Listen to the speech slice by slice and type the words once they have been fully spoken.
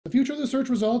future of the search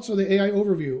results are the AI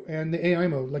overview and the AI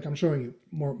mode, like I'm showing you,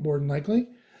 more than likely.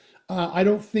 I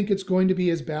don't think it's going to be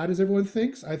as bad as everyone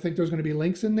thinks. I think there's going to be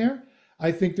links in there.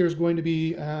 I think there's going to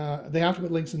be, they have to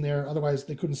put links in there, otherwise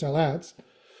they couldn't sell ads.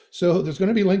 So there's going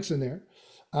to be links in there.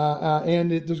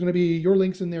 There's going to be your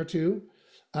links in there too.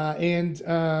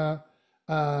 So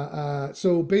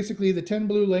basically the 10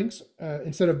 blue links,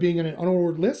 instead of being in an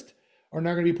unordered list, are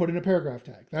now going to be put in a paragraph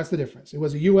tag. That's the difference. It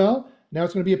was a UL, now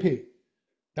it's going to be a P.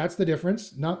 That's the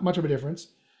difference, not much of a difference,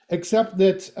 except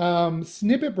that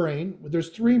SnippetBrain, there's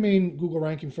three main Google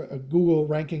ranking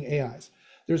AIs.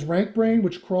 There's RankBrain,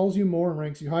 which crawls you more and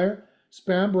ranks you higher,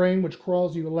 SpamBrain, which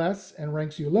crawls you less and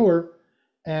ranks you lower,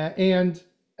 and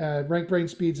RankBrain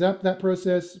speeds up that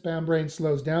process, SpamBrain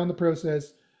slows down the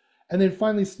process, and then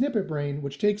finally SnippetBrain,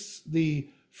 which takes the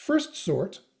first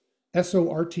sort,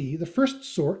 S-O-R-T, the first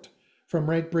sort from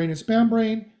RankBrain and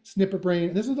SpamBrain, SnippetBrain,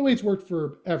 and this is the way it's worked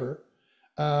forever.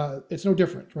 It's no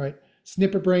different, right?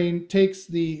 SnippetBrain takes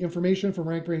the information from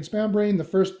RankBrain, SpamBrain, the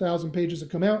first 1,000 pages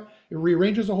that come out, it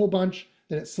rearranges a whole bunch,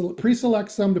 then it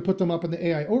pre-selects some to put them up in the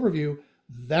AI overview.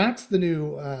 That's the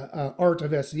new art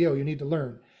of SEO you need to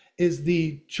learn, is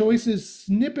the choices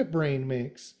SnippetBrain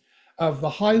makes of the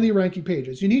highly ranking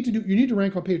pages. You need to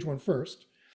rank on page 1 first,